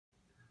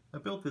I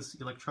built this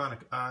electronic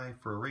eye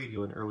for a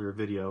radio in an earlier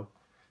video.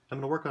 I'm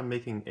going to work on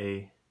making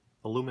a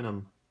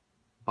aluminum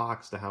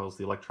box to house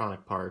the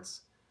electronic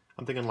parts.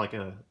 I'm thinking like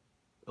a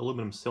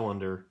aluminum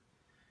cylinder,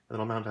 and then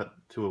I'll mount it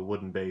to a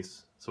wooden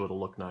base so it'll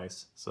look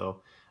nice.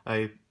 So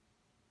I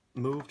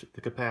moved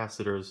the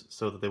capacitors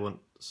so that they wouldn't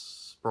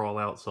sprawl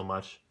out so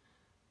much,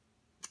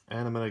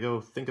 and I'm going to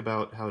go think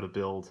about how to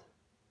build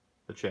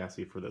the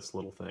chassis for this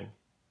little thing.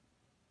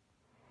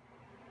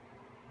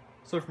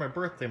 So for my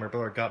birthday, my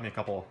brother got me a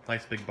couple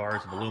nice big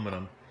bars of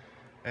aluminum,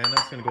 and I'm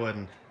just going to go ahead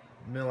and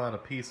mill out a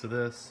piece of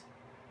this,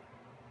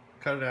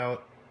 cut it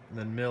out, and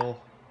then mill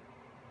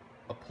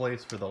a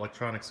place for the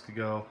electronics to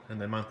go,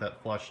 and then mount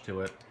that flush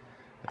to it.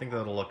 I think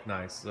that'll look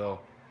nice. So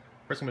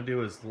first I'm going to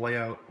do is lay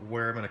out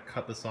where I'm going to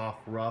cut this off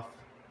rough,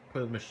 put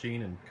it in the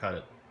machine, and cut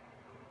it.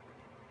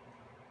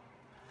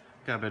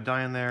 Got a bit of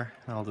dye in there,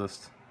 and I'll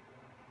just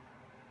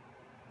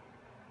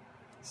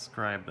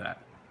scribe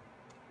that.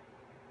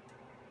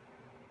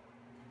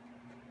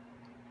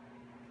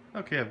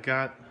 Okay, I've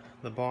got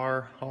the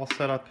bar all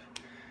set up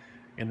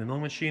in the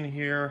milling machine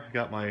here.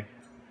 Got my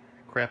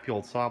crappy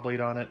old saw blade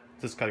on it,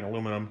 just cutting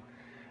aluminum.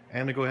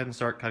 And I'm going to go ahead and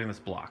start cutting this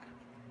block.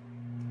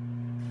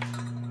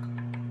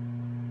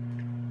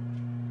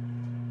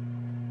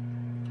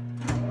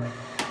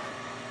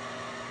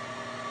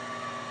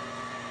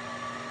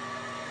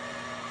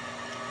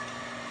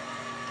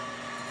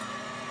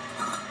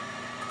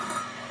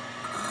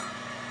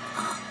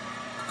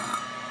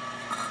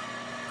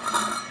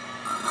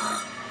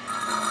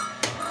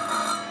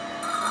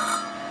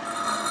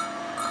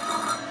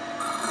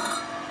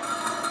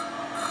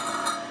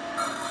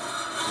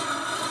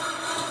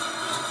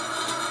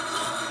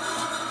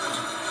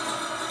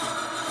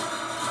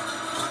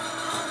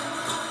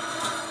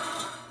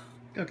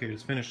 Okay,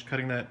 just finished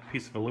cutting that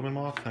piece of aluminum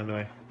off. I have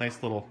a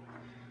nice little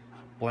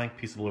blank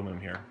piece of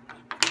aluminum here.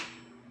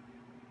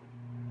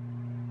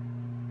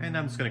 And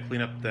I'm just going to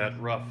clean up that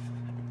rough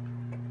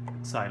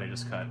side I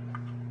just cut.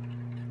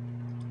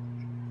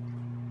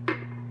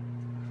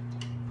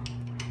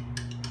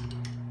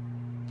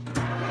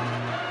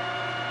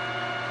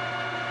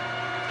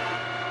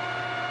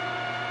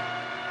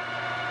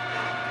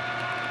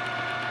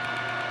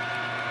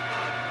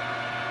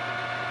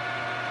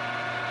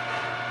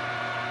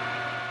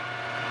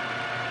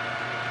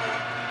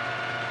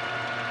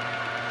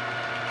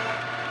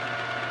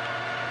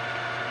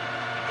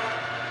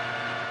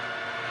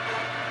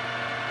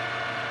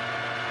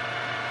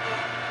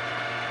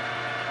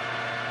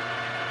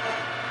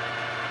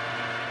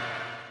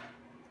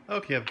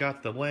 Okay, I've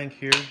got the blank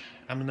here.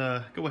 I'm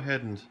gonna go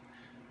ahead and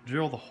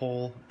drill the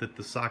hole that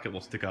the socket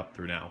will stick up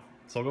through now.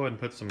 So I'll go ahead and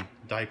put some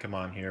Dicam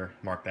on here,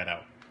 mark that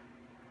out.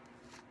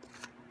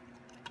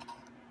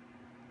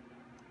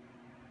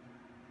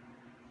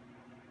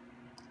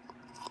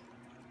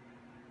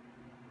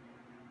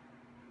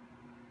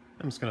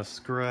 I'm just gonna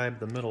scribe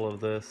the middle of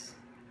this.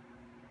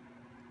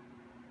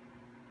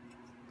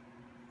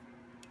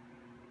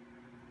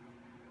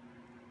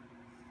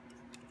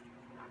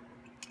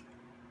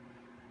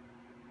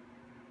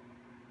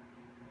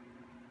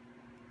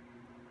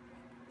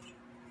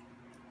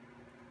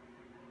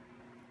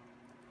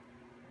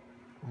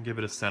 And give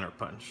it a center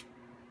punch.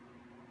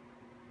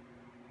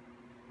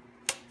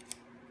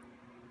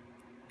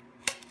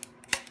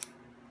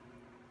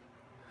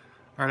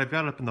 Alright, I've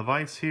got it up in the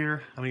vise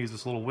here. I'm going to use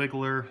this little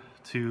wiggler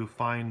to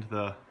find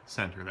the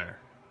center there.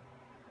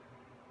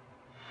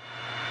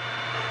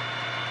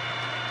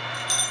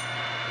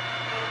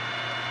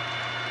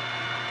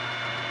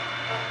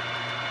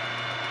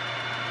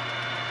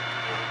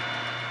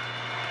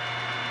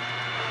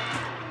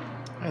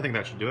 I think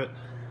that should do it.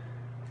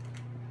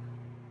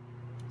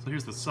 So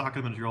here's the socket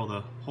I'm going to drill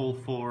the hole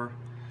for.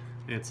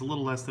 It's a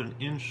little less than an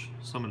inch,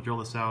 so I'm going to drill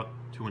this out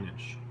to an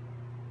inch.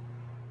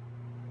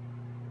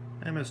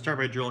 And I'm going to start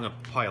by drilling a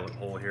pilot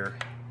hole here.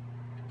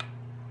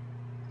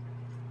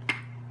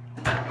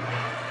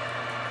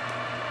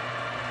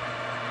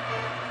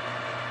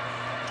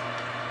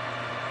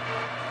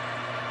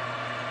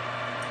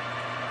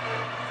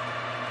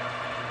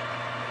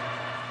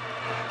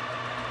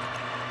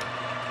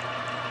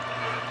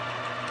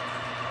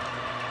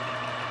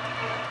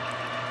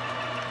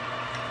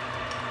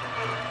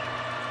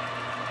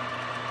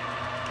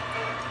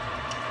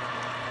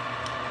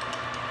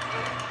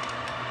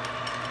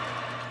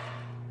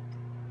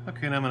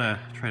 Okay, and I'm going to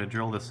try to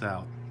drill this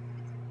out.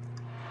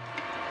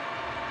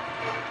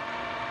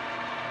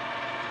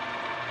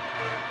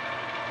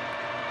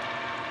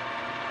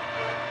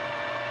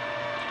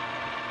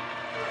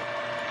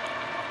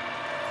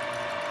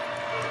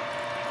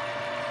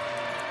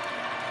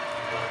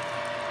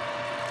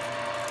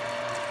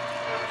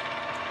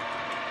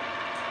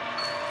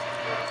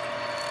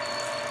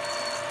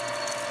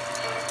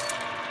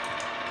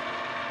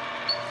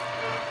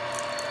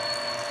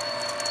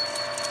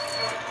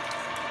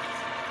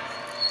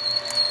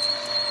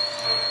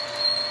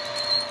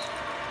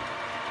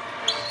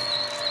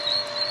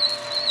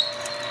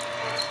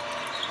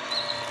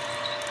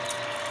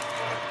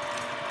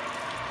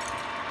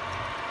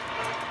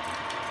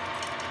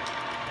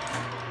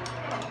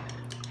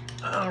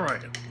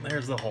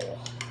 there's the hole.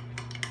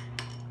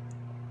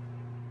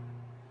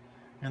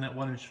 And that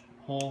 1-inch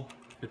hole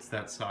fits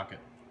that socket.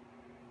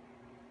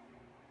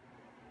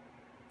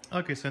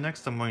 Okay, so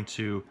next I'm going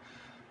to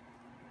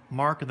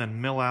mark and then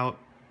mill out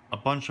a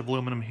bunch of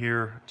aluminum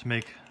here to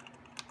make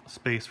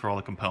space for all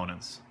the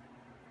components.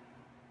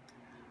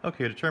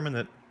 Okay, determine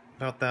that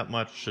about that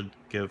much should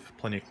give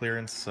plenty of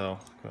clearance, so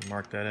go ahead and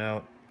mark that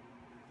out.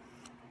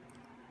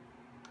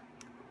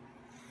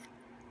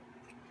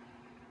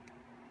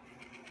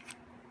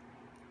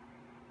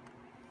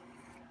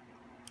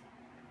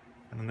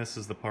 And then this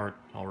is the part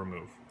I'll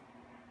remove.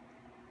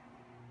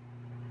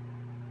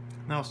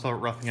 Now I'll start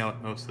roughing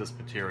out most of this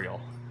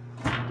material.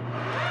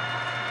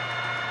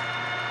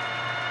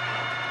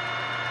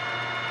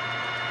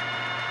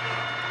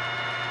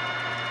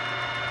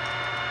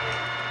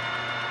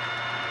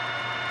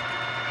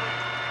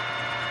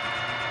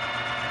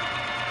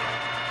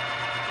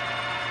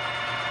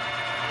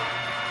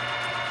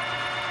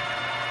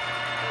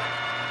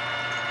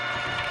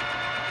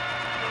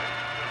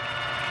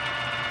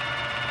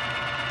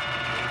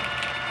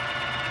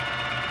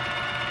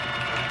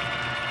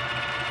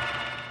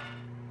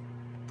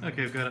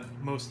 Okay, I've got it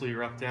mostly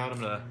roughed out. I'm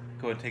going to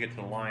go ahead and take it to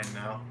the line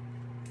now.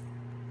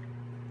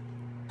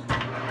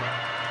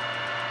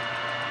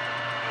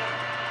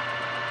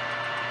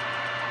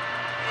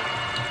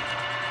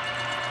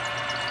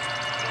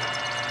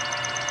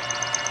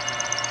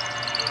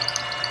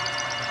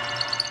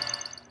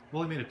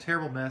 Well, I made a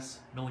terrible mess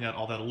milling out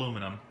all that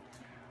aluminum,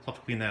 so I'll have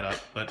to clean that up,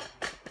 but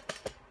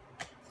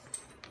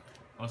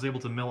I was able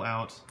to mill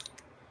out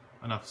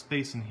enough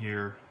space in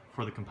here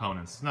for the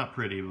components. It's not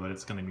pretty, but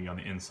it's going to be on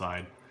the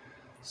inside.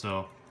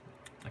 So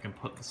I can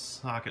put the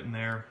socket in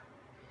there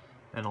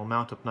and it'll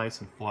mount up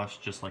nice and flush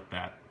just like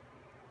that.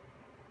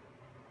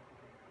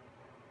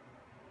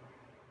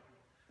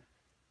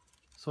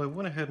 So I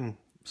went ahead and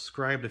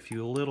scribed a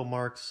few little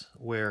marks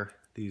where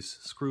these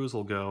screws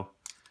will go,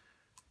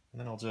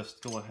 and then I'll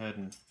just go ahead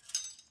and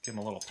give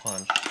them a little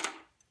punch.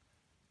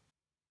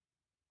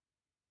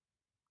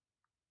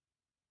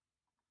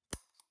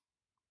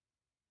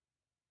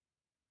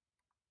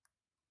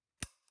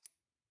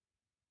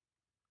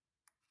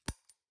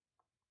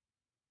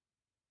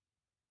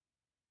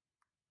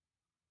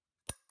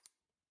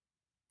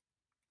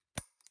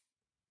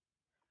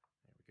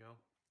 There we go.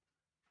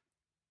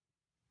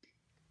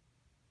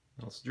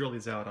 Let's drill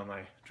these out on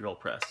my drill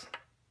press.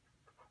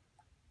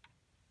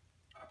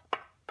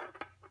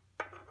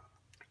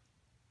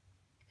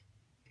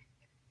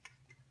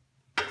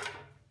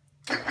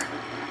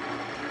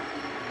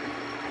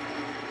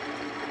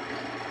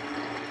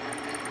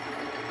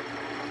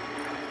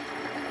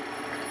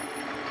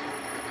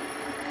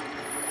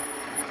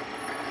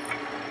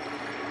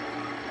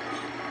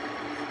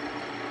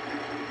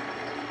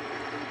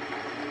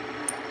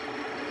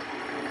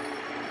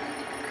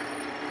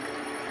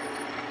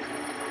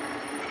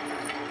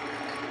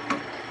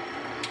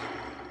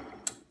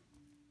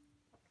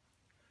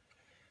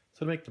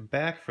 So to make the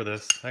back for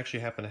this, I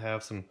actually happen to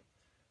have some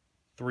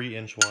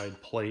 3-inch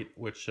wide plate,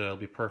 which will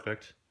be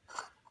perfect.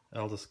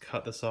 I'll just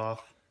cut this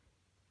off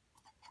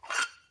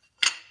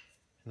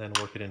and then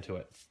work it into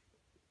it.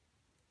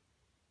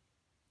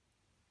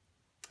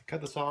 I cut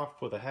this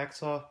off with a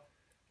hacksaw.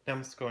 Now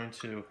I'm just going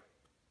to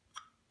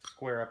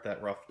square up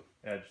that rough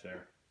edge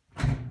there.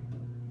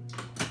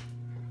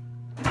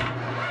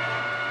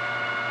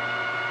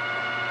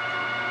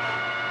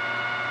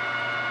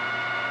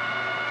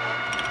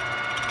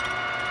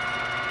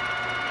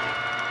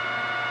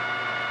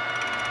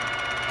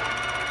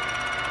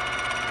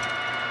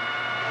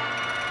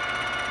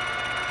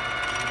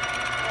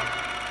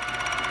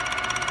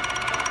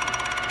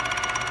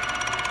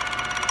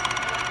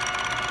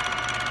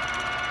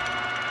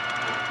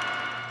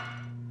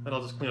 And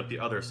I'll just clean up the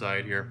other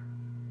side here.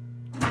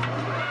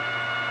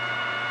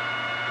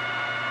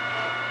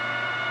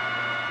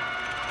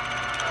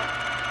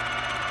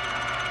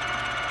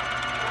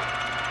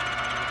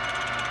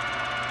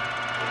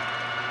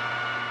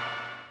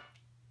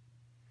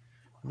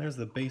 And there's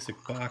the basic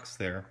box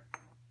there.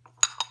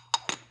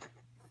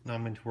 Now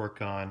I'm going to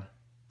work on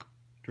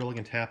drilling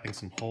and tapping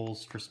some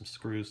holes for some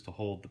screws to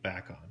hold the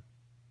back on.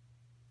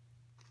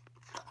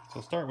 So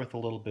I'll start with a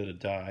little bit of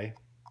dye.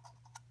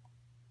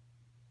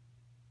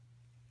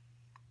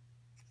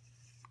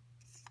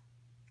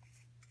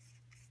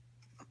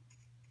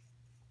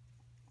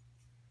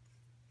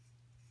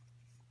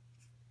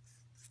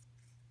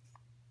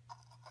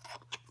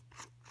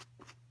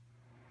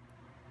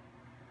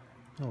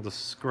 I'll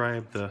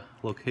describe the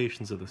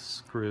locations of the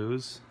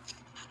screws.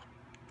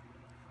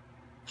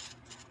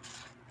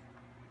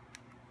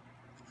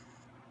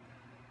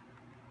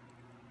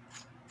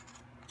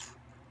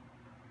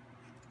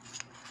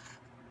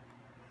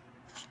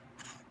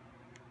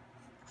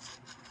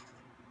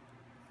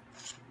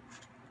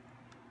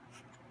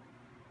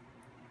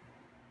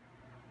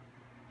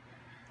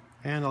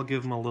 And I'll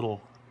give them a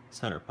little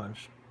center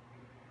punch.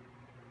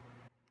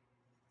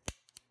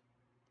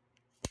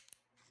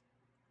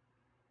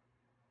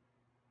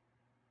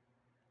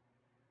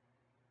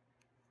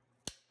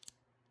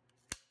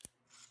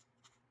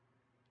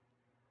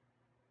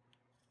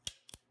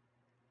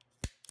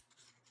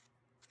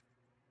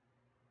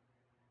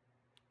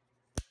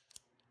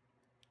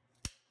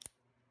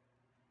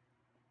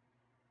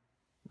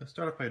 Let's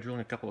start off by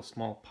drilling a couple of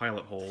small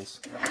pilot holes.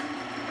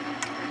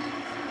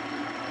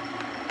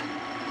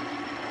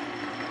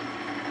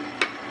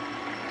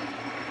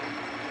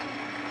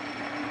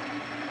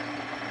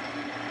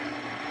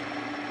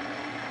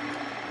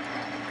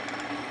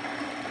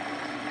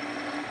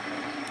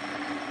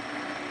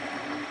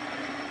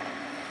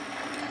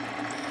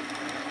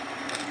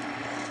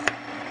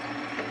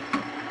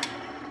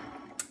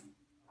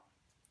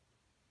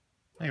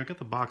 Now we've got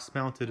the box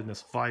mounted in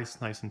this vise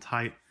nice and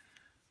tight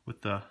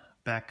with the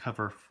back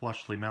cover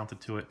flushly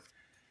mounted to it.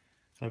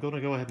 So I'm going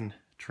to go ahead and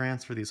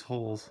transfer these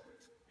holes,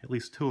 at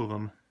least two of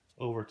them,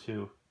 over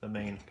to the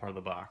main part of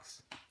the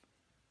box.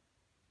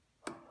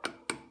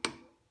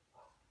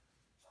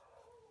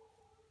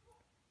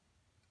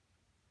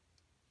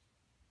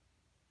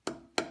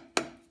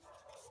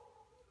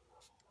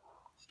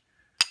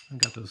 I've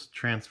got those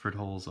transferred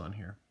holes on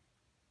here.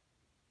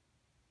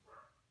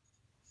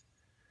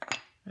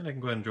 And I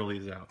can go ahead and drill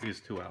these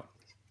two out.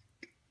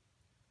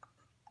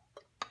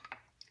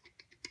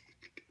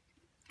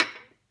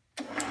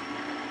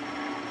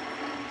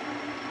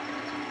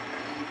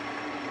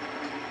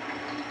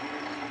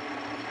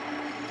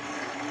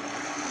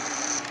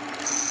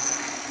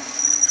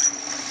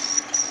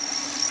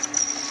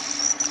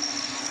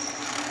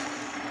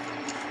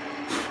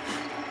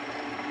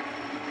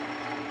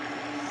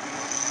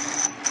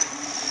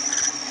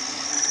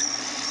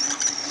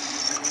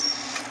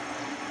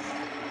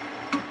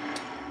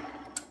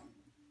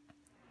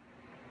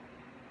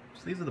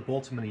 So these are the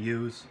bolts I'm going to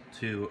use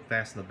to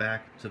fasten the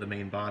back to the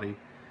main body.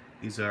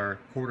 These are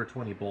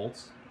 1/4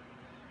 bolts.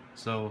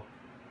 So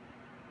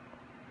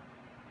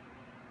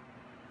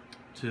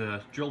to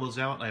drill those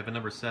out, I have a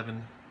number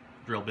 7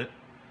 drill bit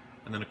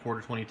and then a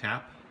 1/4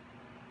 tap.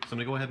 So I'm going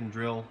to go ahead and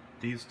drill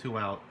these two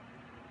out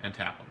and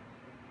tap them.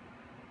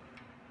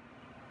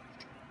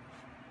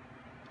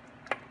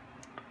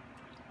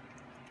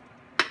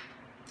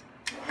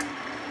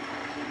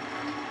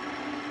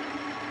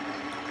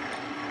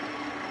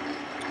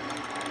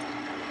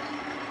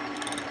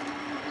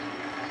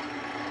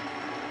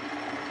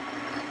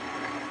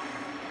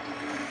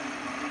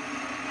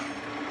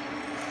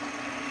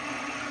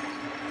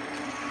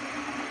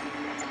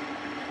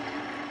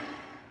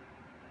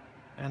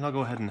 And I'll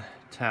go ahead and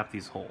tap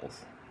these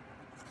holes.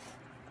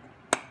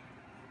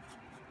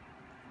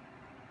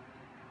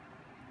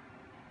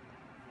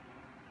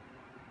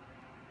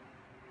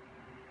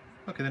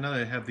 Okay, then now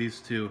that I have these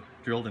two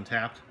drilled and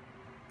tapped,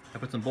 I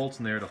put some bolts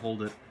in there to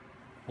hold the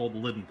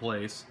lid in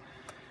place,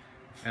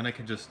 and I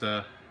can just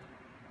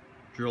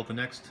drill the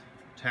next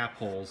tap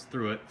holes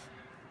through it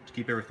to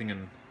keep everything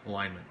in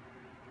alignment.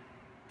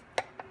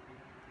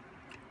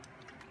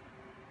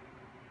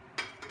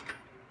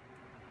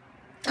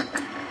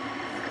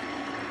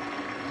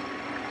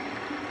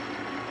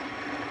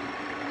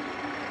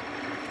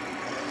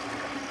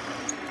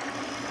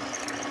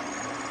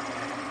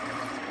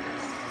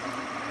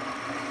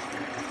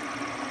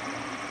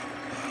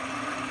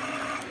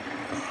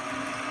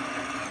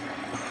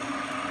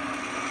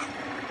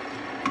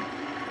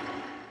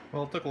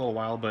 Well, it took a little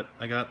while, but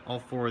I got all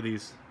 4 of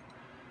these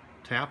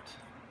tapped.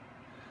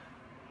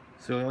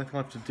 So the only thing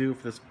left to do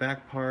for this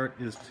back part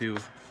is to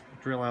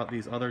drill out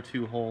these other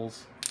 2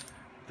 holes,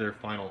 their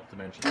final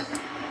dimensions.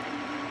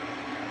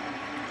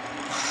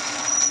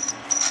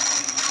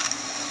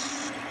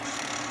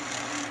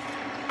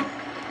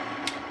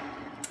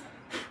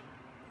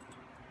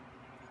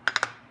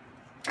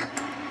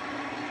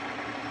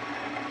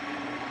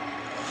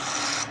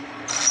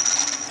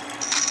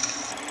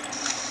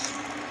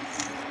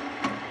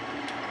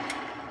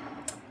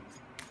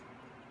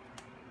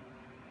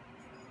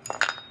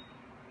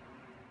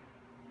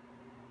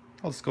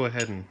 I'll just go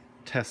ahead and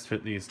test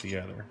fit these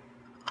together.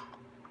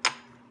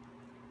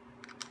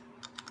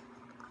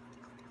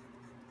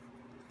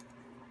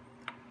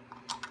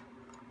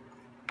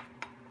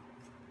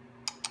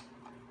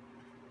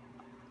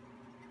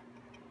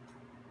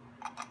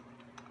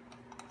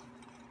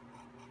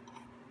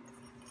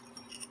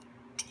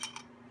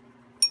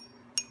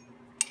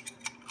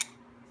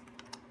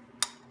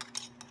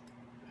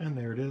 And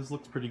there it is,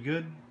 looks pretty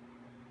good.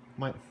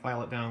 Might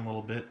file it down a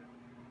little bit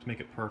to make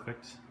it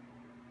perfect.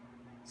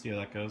 See how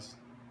that goes.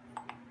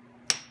 I'm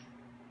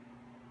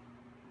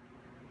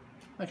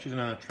actually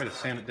going to try to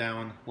sand it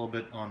down a little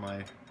bit on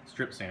my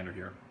strip sander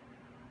here.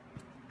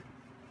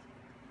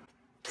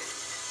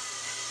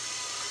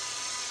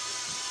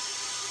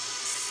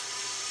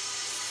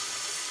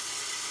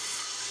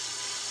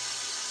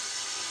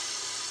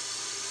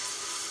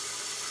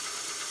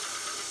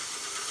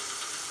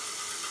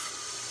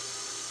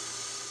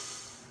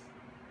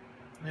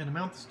 And to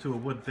mount this to a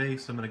wood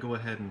vase, I'm going to go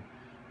ahead and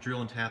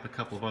drill and tap a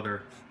couple of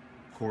other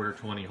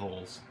 1/4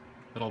 holes,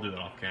 but I'll do that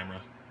off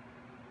camera.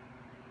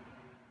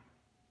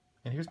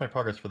 And here's my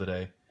progress for the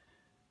day.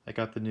 I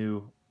got the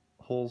new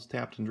holes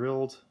tapped and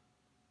drilled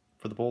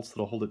for the bolts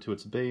that'll hold it to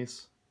its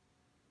base.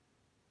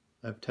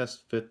 I've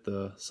test fit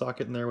the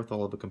socket in there with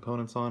all of the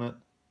components on it.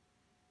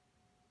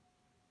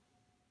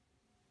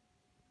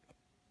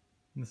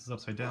 And this is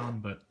upside down,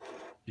 but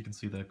you can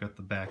see that I've got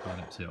the back on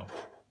it too.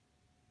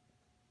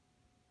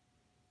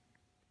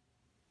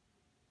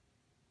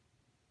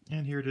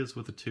 And here it is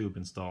with the tube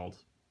installed.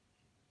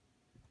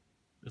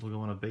 It'll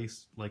go on a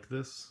base like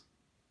this,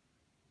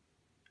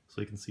 so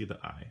you can see the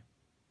eye.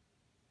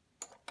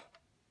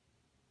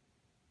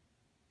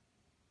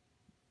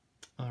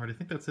 Alright, I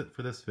think that's it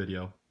for this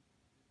video.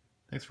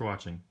 Thanks for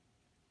watching.